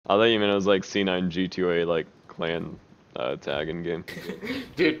I thought you meant it was like C9 G2A like clan tag in game.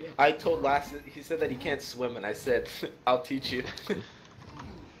 Dude, I told Last, he said that he can't swim, and I said, I'll teach you.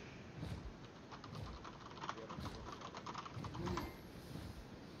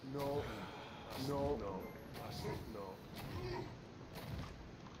 No, no, no.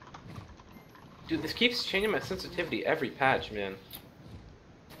 Dude, this keeps changing my sensitivity every patch, man.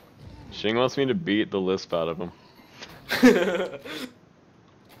 Shing wants me to beat the lisp out of him.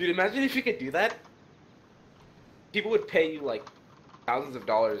 Dude, imagine if you could do that. People would pay you like thousands of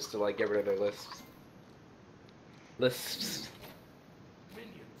dollars to like get rid of their lisps. Lisps.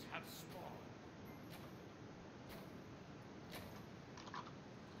 Minions have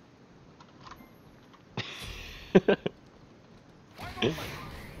spawned.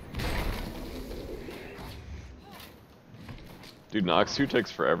 Dude, Nox 2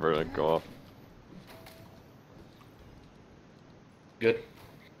 takes forever to go off. Good.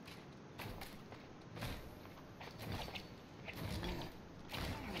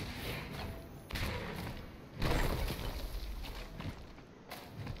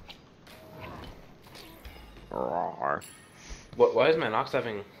 Rawr. What? Why is my Nox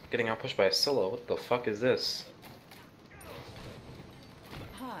getting outpushed by a solo? What the fuck is this?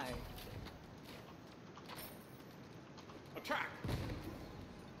 Hi. Attack!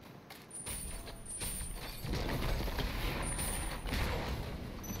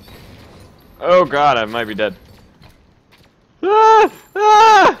 Oh god, I might be dead. Ah!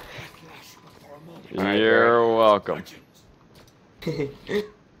 Ah! Alright, You're welcome.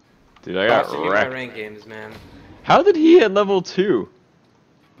 Dude, I got Boston, you my wrecked. rank games, man. How did he hit level 2?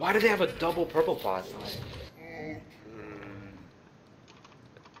 Why do they have a double purple pot?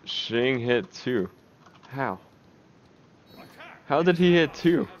 Shing hit 2. How? How did he hit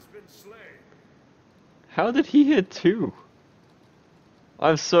 2? How did he hit 2?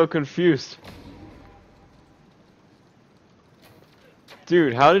 I'm so confused.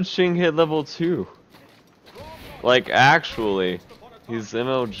 Dude, how did Shing hit level 2? Like, actually, he's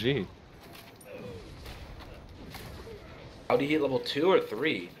MLG. How do you hit level 2 or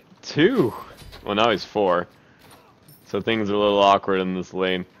 3? 2! Well, now he's 4. So things are a little awkward in this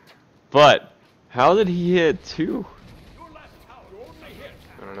lane. But, how did he hit 2?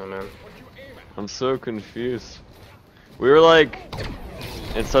 I don't know, man. I'm so confused. We were like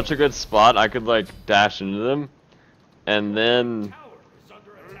in such a good spot, I could like dash into them, and then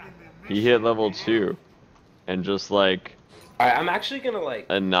he hit level 2 and just like Alright, I'm actually gonna like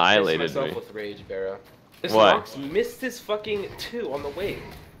annihilated piss myself me. with rage, Barra. This What? Nox missed his fucking 2 on the wave.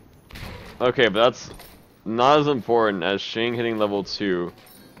 Okay, but that's not as important as Shing hitting level 2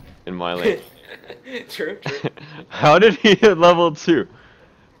 in my lane. True, true. How did he hit level 2?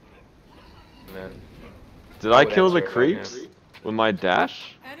 Man. Did I would kill the answer if I creeps with my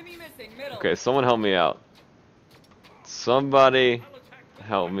dash? Enemy missing middle. Okay, someone help me out. Somebody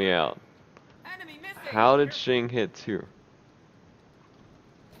help me out. Enemy missing. How did Shing hit 2?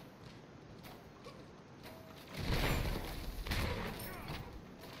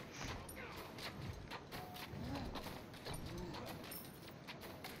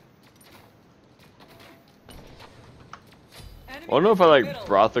 Enemy I don't know if I missing like middle.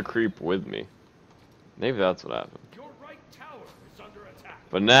 brought the creep with me. Maybe that's what happened. Your right tower is under attack.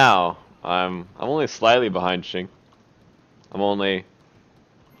 But now I'm only slightly behind Shing. I'm only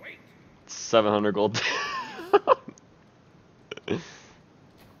 700 gold.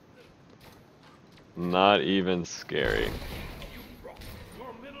 Not even scary.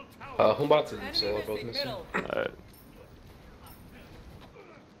 Your middle tower. Humbots and Enemy Solo both missing missing. middle.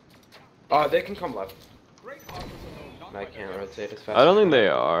 Alright. They can come left. I can't rotate as fast. I don't think they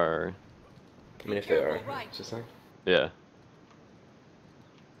are. I mean, if they are, it's just like. Yeah.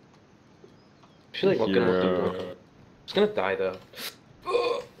 I feel like looking at Hero. them. It's gonna die though.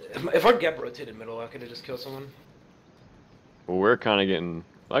 If our Gep rotated middle, I could have just killed someone. Well, we're kind of getting.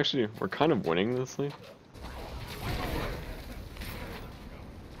 Actually, we're kind of winning this league.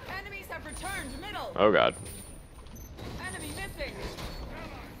 Enemies have returned middle. Oh god. Enemy missing.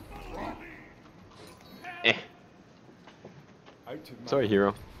 Eh. Sorry,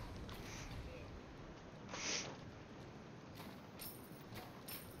 hero.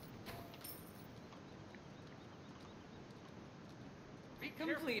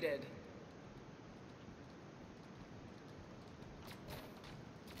 Completed.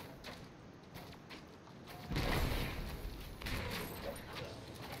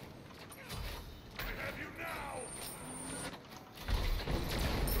 Have you now?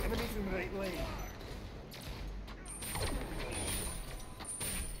 Enemies in the right lane.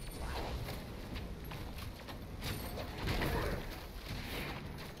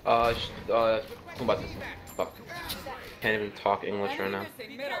 Who about this? Fuck. Can't even talk English right Enemy now.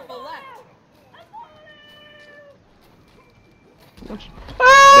 missing. Middle. Careful left.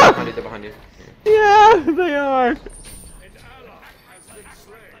 They're behind you. Yeah, they are. An ally has been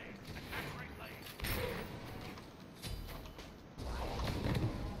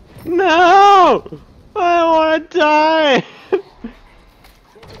slain. No! I want to die!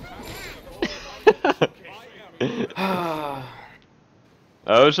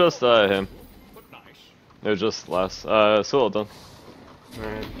 It was just him. But nice. It was just less. So well done.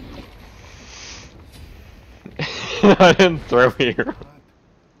 Alright. I didn't throw Hero.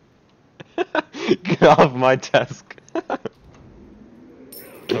 Get off my desk. Wait,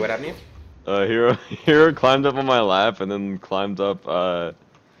 what happened to you? Hero climbed up on my lap and then climbed up,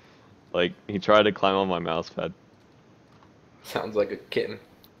 like, he tried to climb on my mouse pad. Sounds like a kitten.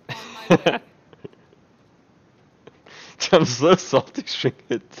 On my way. I'm so salty string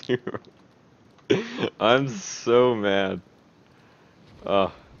it too. I'm so mad.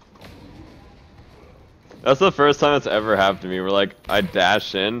 That's the first time it's ever happened to me where like I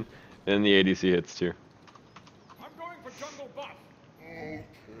dash in and the ADC hits too. I'm going for jungle buff.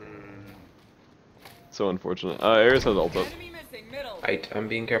 So unfortunate. Ares has ult up. Enemy missing. Middle. I'm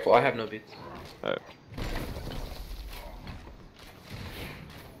being careful. I have no beats. Alright.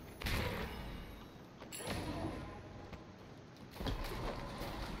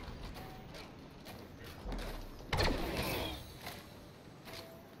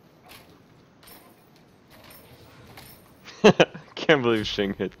 Can't believe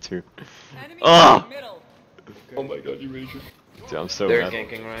Shing hit too. Enemy Ah! missing. Middle. Oh my god, you rager. Dude, I'm so They're mad.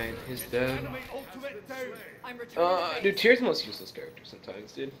 ganking, right? He's dead. Enemy ultimate down. I'm returning. Dude, Tyr's the most useless character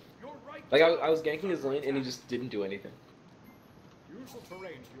sometimes, dude. You're right. Like, I was ganking his lane and he just didn't do anything. Use the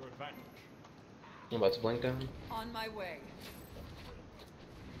terrain to your advantage. I'm about to blink down. On my way.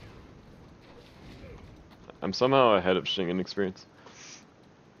 I'm somehow ahead of Shing in experience.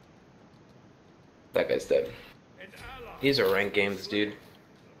 That guy's dead. An ally. These are ranked games, dude.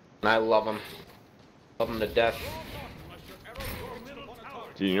 And I love them. Love them to death. Unless your arrow your middle tower.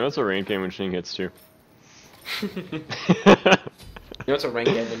 Do you know it's a rank game when Shing hits too? You know it's a rank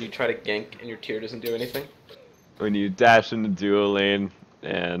game when you try to gank and your tier doesn't do anything? When you dash into duo lane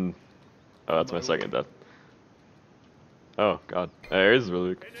and... Oh, that's my second death. Oh, god. Ares is really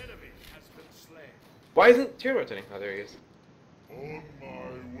weak. An enemy has been slain. Why isn't tier rotating? Oh, there he is. On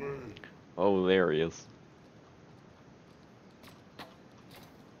my way. Oh, there he is.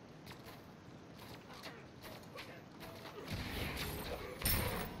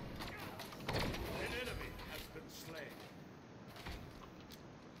 An enemy has been slain.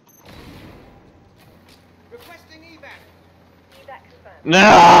 Requesting evac.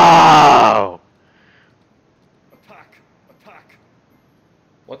 No! Attack. Attack.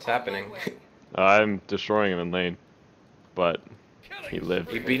 What's On my happening? way. I'm destroying him in lane, but Killing. he lived.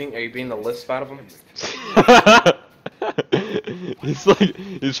 Are you beating the lisp out of him?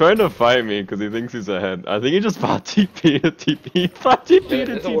 He's trying to fight me because he thinks he's ahead. I think he just bought TP to TP. He bought TP to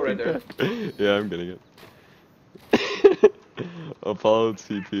There's a ward right there. TP. Yeah, I'm getting it. Apollo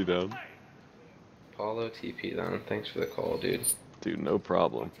TP down. Apollo TP down. Thanks for the call, dude. Dude, no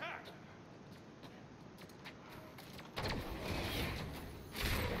problem. Attack.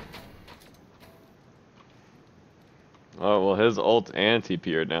 Oh, well, his ult and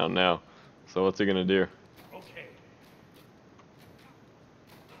TP are down now. So what's he gonna do? Okay.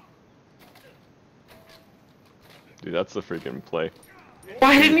 Dude, that's the freaking play.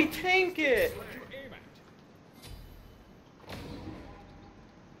 Why didn't he tank it? What you aim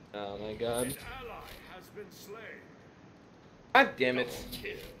at. Oh my god. An ally has been slain. God damn it.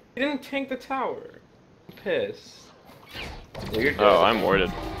 Kill. He didn't tank the tower. I'm pissed. Yeah, you're dead. Oh, I'm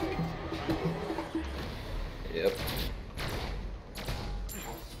warded. Yep.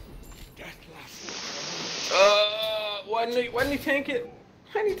 Why didn't he tank it?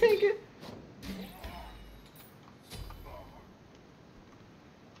 Why didn't he tank it?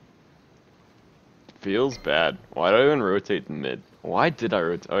 Feels bad. Why did I even rotate mid? Why did I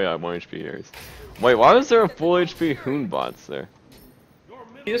rotate? Oh yeah, 1 HP Ares. Wait, why was there a full HP Hoon bots there? Your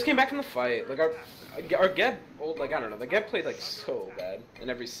middle He just came back from the fight. Like our Geb, like I don't know, the Geb played like so bad in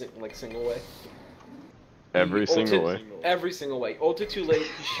every single way. Every He single ulted way. Every single way. Ulted too late.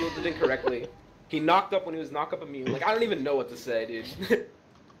 He shielded incorrectly. He knocked up when he was knock up immune. Like I don't even know what to say, dude. The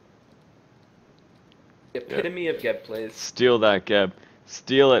epitome of Geb plays. Steal that, Geb.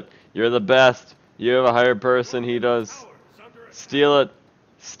 Steal it. You're the best. You have a higher person, he does. tower is under attack. Steal it.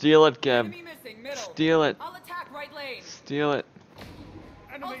 Steal it, Geb. Enemy missing. Middle. Steal it. I'll attack right lane. Steal it.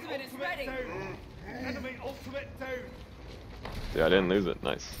 Enemy Ultimate is ultimate ready. down. Enemy ultimate down. Yeah, I didn't lose it.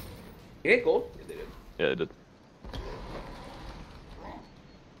 Nice. You get gold? Yeah, they did. Yeah, I did.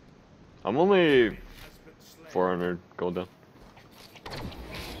 I'm only 400 gold down.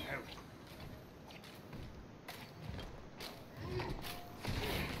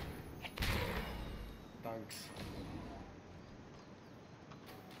 Thanks.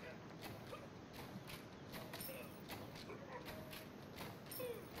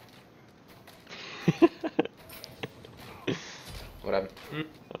 What happened?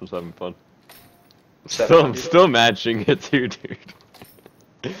 I'm just having fun. Seven. Still matching it too, dude.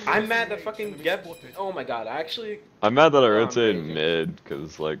 I'm mad that fucking Geb. Oh my god, I actually. I'm mad that I I'm rotated raging. mid,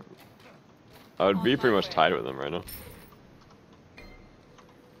 because, like, I would be pretty much tied with him right now.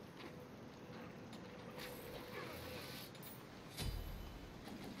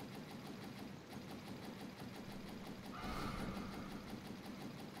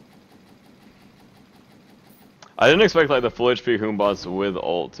 I didn't expect, like, the full HP Hoombots with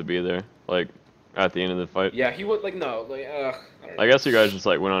ult to be there, like, at the end of the fight. Yeah, he would like no, like I don't know. I guess you guys just,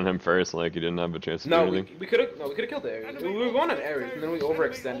 like, went on him first, and, like, you didn't have a chance to No, do we anything. could have killed the Ares. We were going on Ares, and then we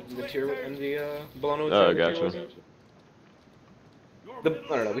overextended the tier and the below no Oh, tier. gotcha. I don't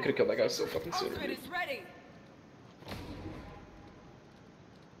know. We could have killed that guy so fucking soon. Ultimate is ready.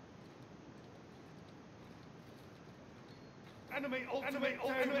 Enemy ultimate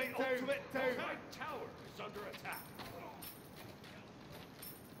down. My tower is under attack.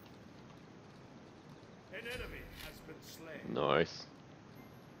 An enemy has been slain. Nice.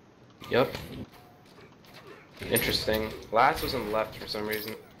 Yep. Interesting. Last was on left for some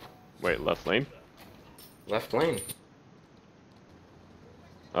reason. Wait, left lane? Left lane.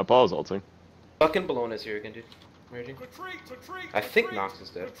 Paul's ulting. Fucking Bologna's here again, dude. Raging. Retreat, retreat. I think retreat, Nox is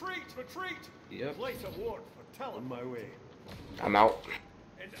dead. Retreat, retreat. Yep. Place a ward for Talon. On my way. I'm out.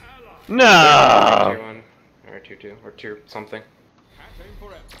 An ally. No! Tier 1. Or tier 2. Or tier something. Can't aim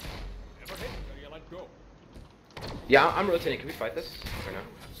forever. Never hit until you let go. Yeah, I'm rotating. Can we fight this? Or no?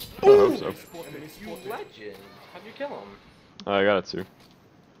 I hope so. Enemy You spotted. legend. How'd you kill him? I got it too.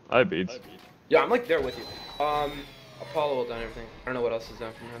 I beats. Yeah, I'm like there with you. Apollo will done everything. I don't know what else is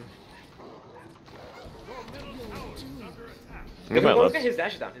done from him. Look at my Look left. at his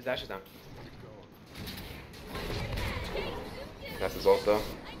dash is down. His dash is down. That's his ult though.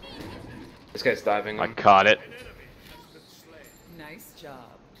 This guy's diving. I him. caught it. Nice job.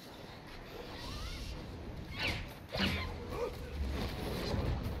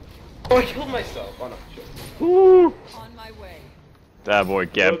 Oh, I killed myself. Oh no. Shit. Woo! On my way. That boy,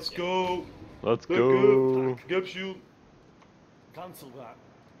 Geb. go. Let's go. Geb shield. Cancel that.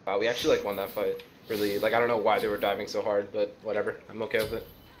 Wow, we actually like won that fight. Really, like I don't know why they were diving so hard, but whatever. I'm okay with it.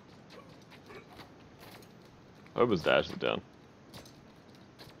 I hope his dash is down.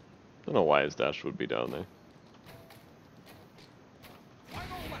 I don't know why his dash would be down there.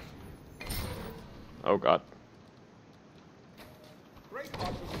 Oh god.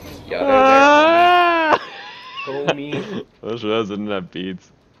 Yeah, they're Ah! there. Homie. Those guys didn't have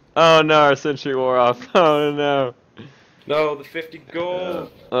beads. Oh no, our sentry wore off. Oh no. No, the 50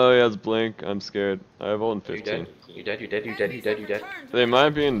 gold. Oh, he has blink. I'm scared. I have ult in You dead? 15. You dead? You dead? You dead? You dead? You dead? They might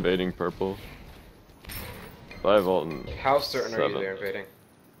be invading purple. I have ult in How certain are you 7. they're invading?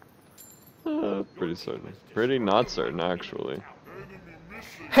 Pretty certain. Pretty not certain, actually.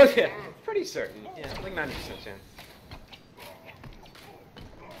 Okay, pretty certain. Yeah, like 90% chance.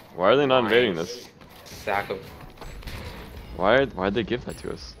 Why are they not invading this? Sack of. Why'd they give that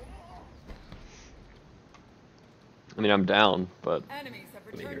to us? I mean, I'm down, but Enemies have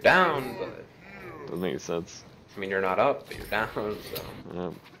I mean, returned. you're down, but doesn't make sense. I mean, you're not up, but you're down.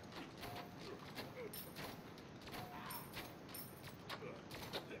 So.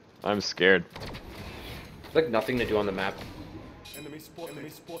 I'm scared. Like nothing to do on the map. Enemy spotted. Enemy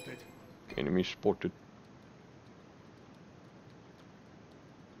spotted. Enemy spotted.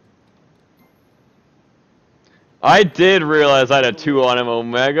 I did realize I had a 2 on him,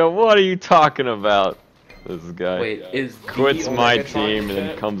 Omega. What are you talking about? This guy Wait, is quits the my Omega talking team and then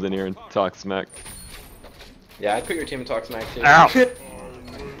shit? comes in here and talks smack. Yeah, I'd put your team and talk smack too. Ow! Are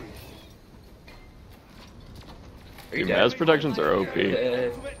you Dude, dead? Mez protections are OP. You're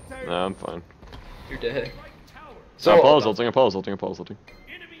dead. No, I'm fine. You're dead. So, So Apollo's ulting, Apollo's ulting, Apollo's ulting.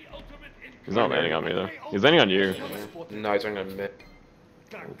 Enemy ultimate in. He's not landing on me though. He's landing on you. No, he's running on mid.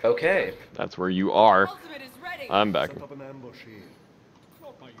 Okay. That's where you are. Ultimate is ready. I'm back. Set up an ambush here.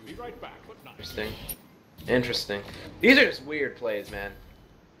 Be right back, but not. Interesting. Interesting. These are just weird plays, man.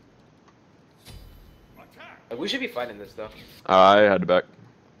 Attack. Like, we should be fighting this though. I had to back.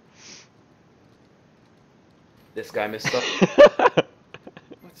 This guy missed stuff.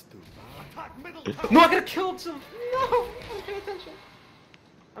 Let's do that. Attack middle tower. No, I gotta kill some. No, pay attention.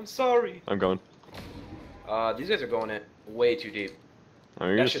 I'm sorry. I'm going. These guys are going in way too deep. I'm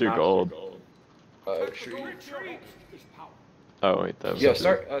gonna That just should do not- gold. Tree. Retreat. Oh wait, that was. Yo,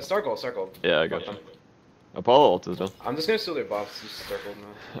 start gold. Yeah, I got you. Apollo ult is done. I'm just gonna steal their buffs. Just start gold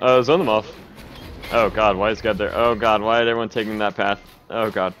now. Zone them off. Oh god, why is God there? Oh god, why is everyone taking that path?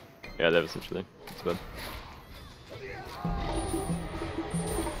 Oh god. Yeah, they have a switch thing. It's bad.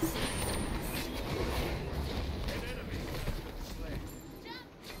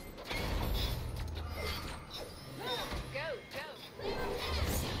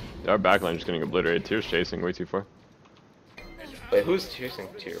 Our backline is getting obliterated. Tier's chasing way too far. Wait, who's chasing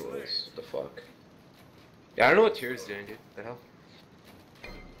Tier was? What the fuck? Yeah, I don't know what Tier's doing, dude. What the hell?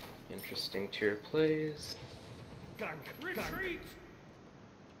 Interesting Tier plays. Gank. Retreat.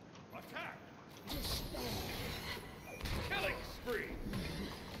 Attack. Killing spree.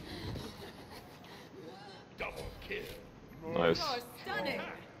 Double kill. Nice. You're stunning.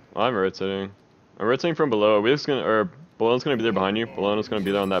 I'm rotating. I'm rotating from below. Are we just gonna, or Bologna's gonna be there behind you. Bologna's gonna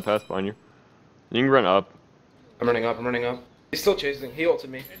be there on that path behind you. You can run up. I'm running up. He's still chasing. He ulted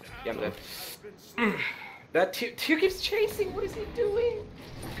me. Yeah, I'm dead. That Tier keeps chasing. What is he doing?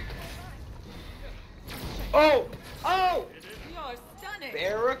 Oh! You're stunning.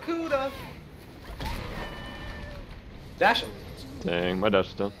 Barraccudda. Dash him. Dang, my dash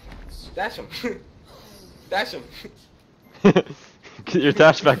is done. Dash him. Dash him. Get your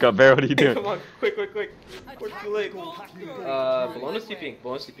dash back up, Bear. What are you doing? Come on, quick. We're Attack too late. full fury. Bologna's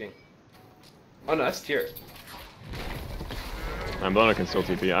TPing. Oh no, that's Tier. Bologna can still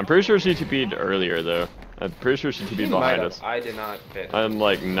TP. I'm pretty sure she TP'd earlier though. I'm pretty sure she TP'd behind us. I did not fit. I'm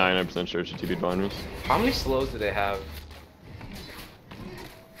like 99% sure she TP'd behind me. How many slows do they have?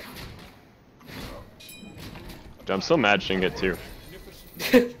 I'm still mad she didn't get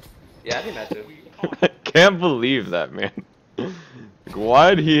 2. Yeah, I think that too. I can't believe that, man. Like,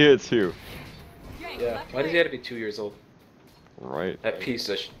 why'd he hit 2? Gank Yeah, left why does he lane. have to be 2 years old? Right. That piece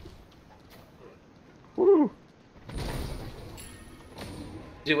of Woo.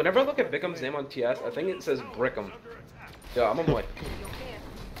 Dude, whenever I look at Bickham's name on TS, I think it says Brickham. Yo, I'm on my way.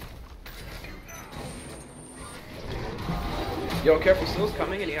 Yo, careful, Sill's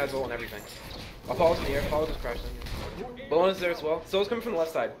coming and he has ult and everything. Apollo's in the air, Apollo just crashed in. Bologna's there as well. Sill's coming from the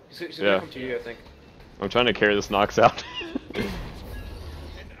left side. She's Yeah. gonna come to you, I think. I'm trying to carry this knocks out.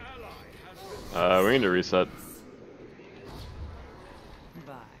 We need to reset.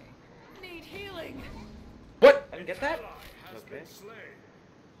 Bye. Need healing. What? I didn't get that? Okay.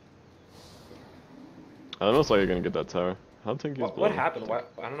 I don't know if you're gonna get that tower. How think he's What happened? Why?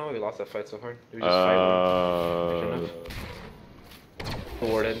 I don't know why we lost that fight so hard. Did we just fight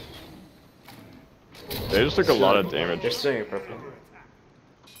thwarted. They just took a lot of damage. They're still in purple.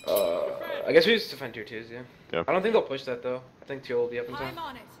 I guess we just defend tier 2s, yeah. Yeah. I don't think they'll push that though. I think tier will be up in I'm time.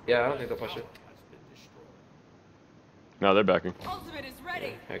 on it. Yeah, I don't think they'll push it. No, they're backing. Ultimate is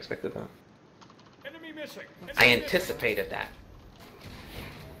ready. I expected that. Enemy missing. I anticipated that.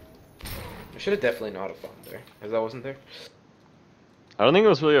 I should have definitely not have fought there, because that wasn't there. I don't think it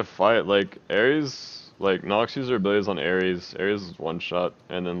was really a fight. Like Ares, like Nox used her abilities on Ares. Ares was one shot,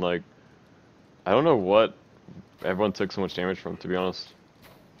 and then like, I don't know what everyone took so much damage from. To be honest.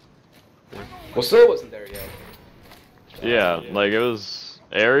 Well, still wasn't there yet. Yeah, like it was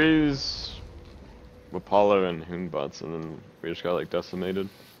Ares, Apollo, and Hoonbots, and then we just got like decimated.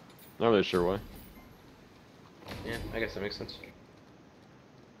 Not really sure why. Yeah, I guess that makes sense.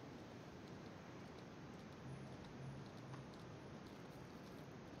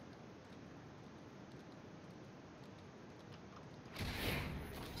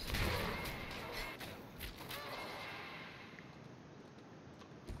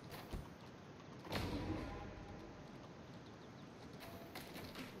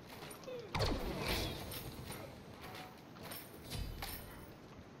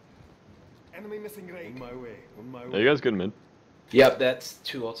 Enemy missing range. On my way. Are you guys good mid? Yep, that's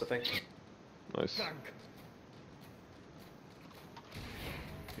 2 ults, I think. Nice. Gank.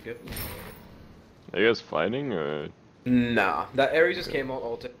 You good? Are you guys fighting or? Nah, that Ares just came out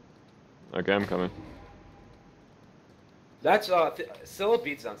ulted. Okay, I'm coming. That's Scylla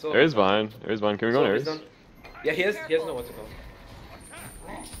beats down. Scylla Ares beats down. behind. Ares behind. Can we go on Scylla Ares? beats down. Yeah, he has no what's it called.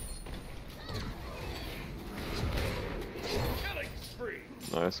 Killing spree.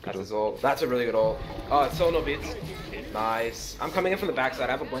 Nice. Good That's job. his ult. That's a really good ult. Scylla no beats. Nice. I'm coming in from the backside.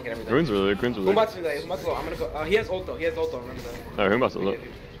 I have a blink and everything. Queen's really good. Queen's really good. Humbat's there. Humbat's low. I'm gonna go. He has ult though. Remember that. Oh, Hoonbots are low.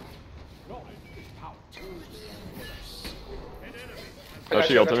 Oh,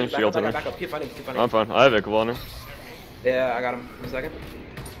 she ulted me. She ulted me. Back up. Keep fighting. I'm fine. I have Ichable on her. Yeah, I got him. In a second.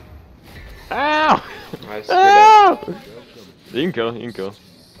 Ow! Nice. Ow! You can kill, you can kill.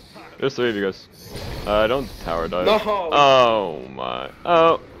 There's 3 of you guys. Don't tower dive. No! Oh my.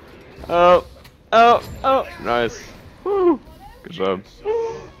 Oh. Oh. Oh. Oh. Nice. Woo. Good job.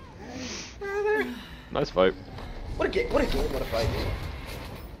 Nice fight. What a game! What a game! What a fight!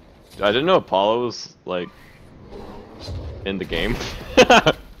 I didn't know Apollo was like in the game.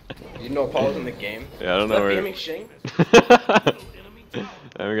 You know Apollo's in the game. Yeah, I don't know where. BMing Shing?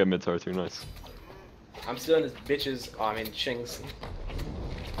 And we got mid tower too. Nice. I'm still in his bitches. Oh, I mean Shing's.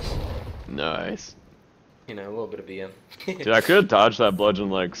 Nice. You know, a little bit of BM. Dude, I could have dodged that bludgeon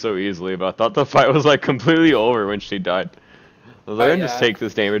like so easily, but I thought the fight was like completely over when she died. I was like, I can just take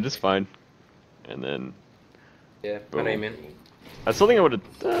this damage, it's fine. And then. Yeah, boom. I know you mean. I still think I would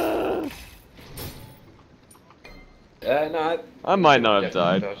have. No, I might not have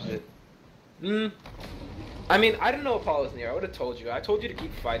definitely died. dodged it. I mean, I didn't know Apollo was near. I would have told you. I told you to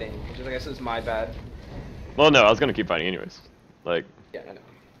keep fighting, which is, I guess, is my bad. Well, no, I was gonna keep fighting anyways. Like. Yeah, I know.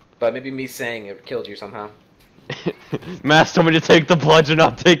 But maybe me saying it killed you somehow. Mass told me to take the bludgeon,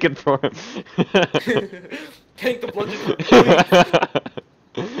 I'll take it for him. Take the bludgeon.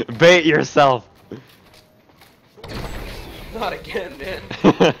 Bait yourself. Not again, man.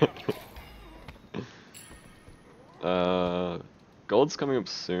 Gold's coming up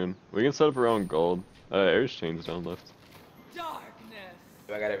soon. We can set up our own gold. Air's chains down left. Darkness.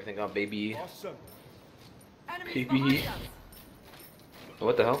 I got everything on, baby. Awesome. Enemies Baby. behind us.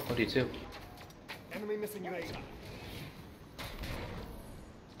 What the hell? What do you do? Enemy missing lane.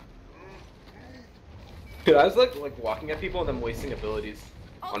 Dude, I was like walking at people and then wasting abilities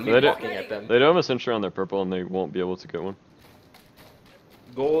on me They do- walking at them. They don't have a sentry on their purple and they won't be able to get one.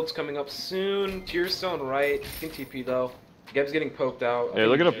 Gold's coming up soon. Tear's still on right. You can TP though. Geb's getting poked out. Hey,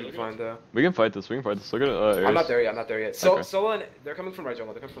 look at him. him. Fine though. We can fight this, we can fight this. Look at Ares. I'm not there yet. I'm not there yet. So, Okay. Solo and they're coming from right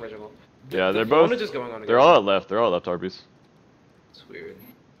jungle. They're coming from right jungle. Yeah, they're One both. is just going on. They're all at left. They're all left RBs. It's weird.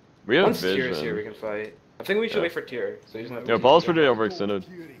 We have Once Tear's here, we vision. can fight. I think we should Yeah. wait for Tear. So he's not. Yeah, Paul's pretty overextended.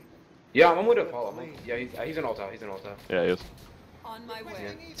 Yeah, I'm with Apollo. Yeah, he's an ult out. He's an ult out. Yeah, he is. On my way. Yeah.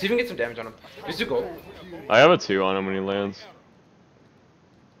 See if we can get some damage on him. Just do gold. I have a 2 on him when he lands.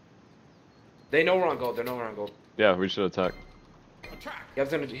 They know we're on gold. They know we're on gold. Yeah, we should attack. Attack. Yeah,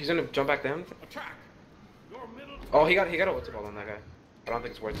 he's gonna jump back down. Attack. Your middle. Oh, he got a what's it called on that guy. I don't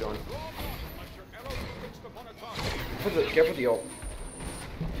think it's worth going. Let your arrows fixed upon a target. Careful the ult.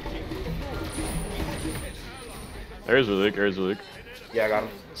 Ares really weak, Ares really weak. Yeah, I got him.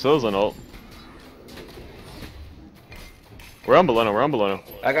 So is an ult. We're on Bologna, we're on Bologna.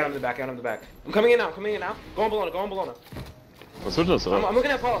 I got him in the back. I got him in the back. I'm coming in now. Coming in now. Go on Bologna. Go on Bologna. Let's switch this I'm up.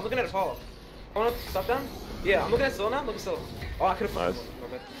 looking at Apollo. I'm looking at Apollo. Oh no, stop down. Yeah, I'm looking at Scylla now. Look at Scylla. Oh, I could have. Nice.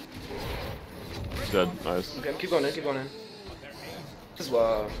 Dead, nice. Okay, keep going in. Keep going in. Just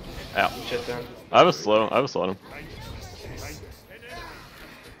Ow. shit down. I have a slow on him.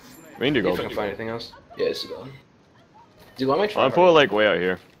 We can do See if I gold. can find anything else. Yeah, this is gold. Dude, why am I trying? I'll put it like way out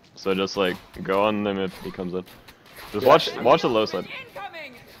here. So just like go on them if he comes in. Just Yeah, watch the low side.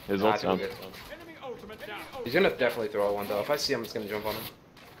 Incoming. His Nah, ult's it's all down. good. Enemy ultimate down. He's gonna definitely throw one though. If I see him, I'm just gonna jump on him.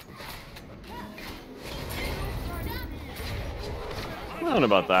 I don't know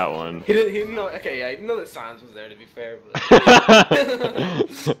about that one. He didn't know. Okay, yeah, he didn't know that silence was there. To be fair, but.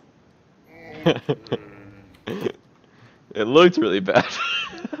 It looked really bad.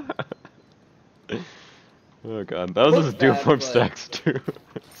 Oh god, that was Looked just do bad, form but- stacks too.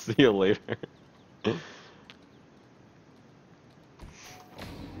 See you later. This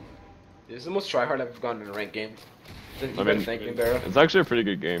is the most tryhard I've gone in a ranked game. You I better mean, thank me, Barra. it's actually a pretty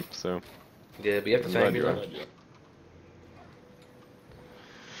good game, so. Yeah, but you have to I'm thank glad me, you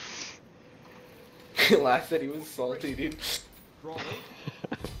bro. are. Last said he was salty, dude.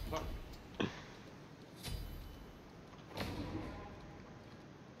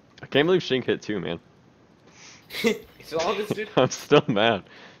 I can't believe Shink hit 2, man. He's still on this, dude. I'm still mad.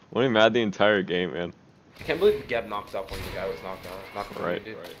 I'm only mad the entire game, man. I can't believe Geb knocked up when the guy was knocked out. Knocked up, Right.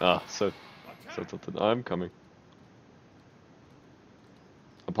 dude. Ah, so tilted. I'm coming.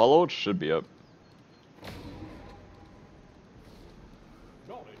 Apollo should be up.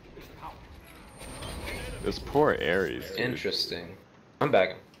 Knowledge is power. This poor Ares. dude. Interesting. I'm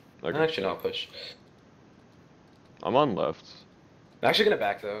back. Okay. Actually, no, I'll push. I'm on left. I'm actually gonna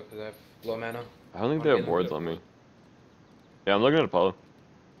back though, because I have low mana. I don't think they have wards on me. Yeah, I'm looking at Apollo.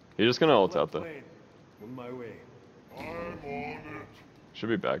 He's just gonna ult out though. Lane. On my way. I'm on it. Should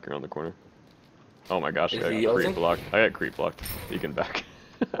be back around the corner. Oh my gosh, I Is he got creep ulting? blocked. I got creep blocked. He can back.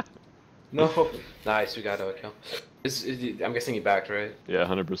 No. Nice, we got a kill. I'm guessing he backed, right? Yeah,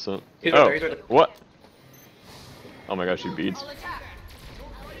 100%. He's right Oh, there, he's right there. what? Oh my gosh, he beats. I'll attack.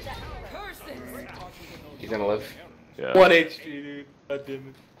 Curses. gonna live. Yeah. 1 HP, dude. God damn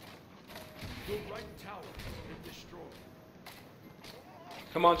it. Your right tower has been destroyed.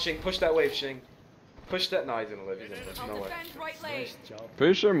 Come on, Shing. Push that wave, Shing. Push that. No, he's gonna live. He's gonna live. I'll No way. defend right lane.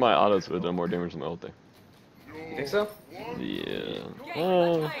 Pretty sure my autos would have done more damage than my ult there. You think so? Yeah. Gank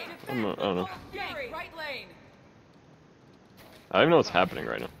Uh, left lane. I don't know. Gank right lane. I don't even know what's happening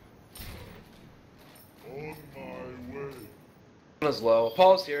right now. On my way. Is low.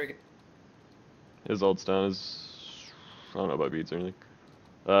 Paul's here again. His ult's down. I don't know about beats or anything.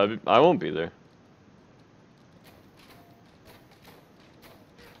 I won't be there.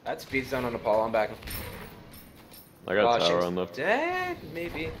 That speeds down on Apollo. I'm back. I got tower Shing's on left. dead?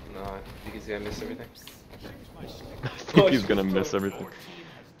 Maybe. No, because I missed everything. I think he's gonna miss everything.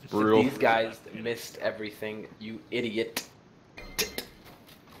 Brutal. These guys missed everything, you idiot.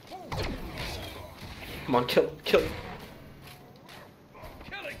 Come on, kill him, kill him.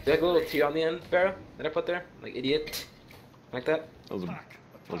 Is there like a little T on the end, Barra, that I put there? Like, idiot. Like that? That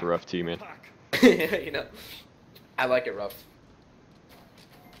was a rough T, man. You know, I like it rough.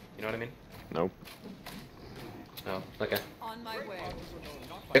 You know what I mean? Nope. Oh, okay. On my way.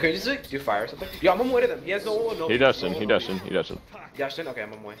 Hey, can you just like do fire or something? Yeah, I'm on my way to them. He has no. He dashed in. He dashed in. He dashed in. Dashed in? Okay,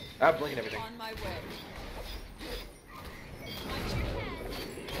 I'm on my way. I have blink and everything. On my way.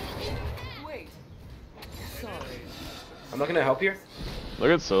 Wait. Sorry. I'm not gonna help here.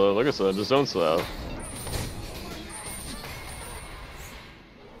 Look at Scylla. Look at Scylla. Just don't slow.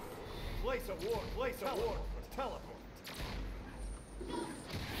 Place a ward. Place a ward. Teleport.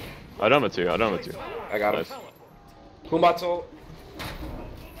 I don't have a 2. I don't have a 2. I got him. Nice. Kumbat's ult.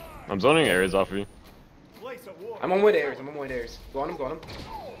 I'm zoning areas off of you. Place a ward. I'm on my way to Ares. I'm on my way to Ares. Go on him, go on him.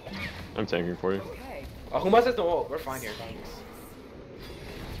 I'm tanking for you. Okay. Humbat has no ult. We're fine here.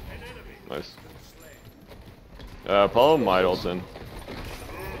 Nice. Apollo might ult in.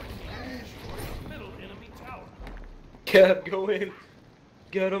 Middle enemy tower. Get him, go in.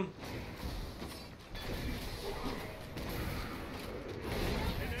 Get him.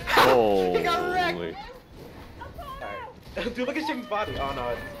 Holy. Alright. Dude, look at Shing's body. Oh no,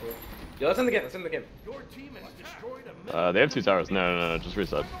 it's cool. Yo, let's end the game. Let's end the game. Your team has destroyed a middle. They have 2 towers. No, just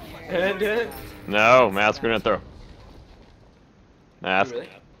reset. And No, Mask, we're gonna throw. Mask. Really?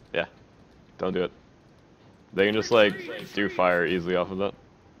 Yeah. Don't do it. They can just like do fire easily off of that.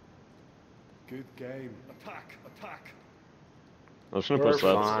 Good game. Attack. Attack. I'm just gonna We're push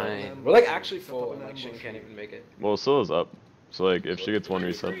that. fine. We're like actually full, and like Shing can't even make it. Well, Scylla's up. So like if she gets 1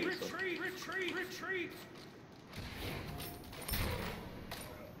 reset. Retreat. Retreat. Retreat.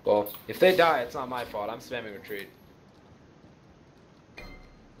 Well, if they die, it's not my fault. I'm spamming retreat.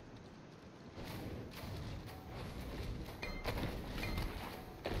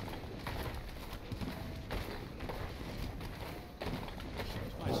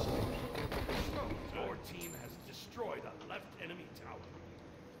 Your team has destroyed a left enemy tower.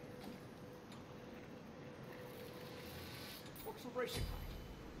 Works of racing.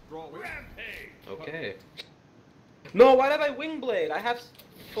 Draw rampage. Okay. No, why have I Wingblade? I have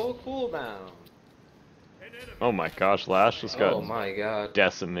full cooldown. Oh my gosh, Lash just got Oh my god.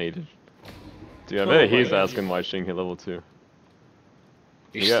 decimated. Dude, I Oh bet my he's God. asking why Shing hit level 2. You're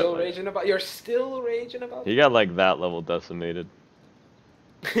He got, still like- raging about. You're still raging about. He got like that level decimated.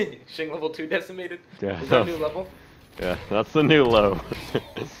 Shing level 2 decimated. Yeah. Is that a new level? Yeah, that's the new low.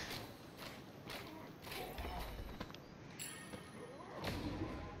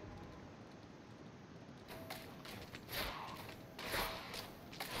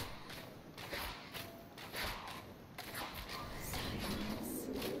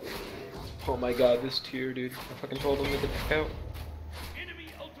 Oh my god, this tier, dude. I fucking told him to get the fuck out. Enemy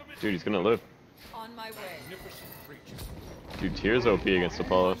ultimate. Dude, he's gonna live. On my way. Magnificent creature. Dude, Tier's OP against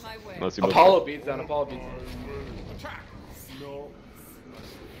Apollo. On my way. Unless he Apollo beats down. Apollo beats down. Attack. No.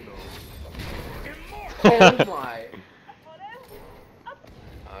 Oh my.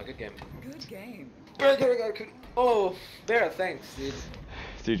 Good game. Good game. Oh, Vera, thanks, dude.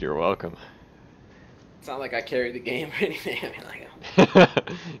 Dude, you're welcome. It's not like I carried the game or anything. I mean, like,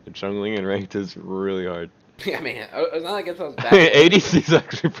 Jungling in ranked is really hard. I mean, it's not like it's I was bad. ADC is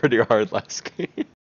actually pretty hard last game.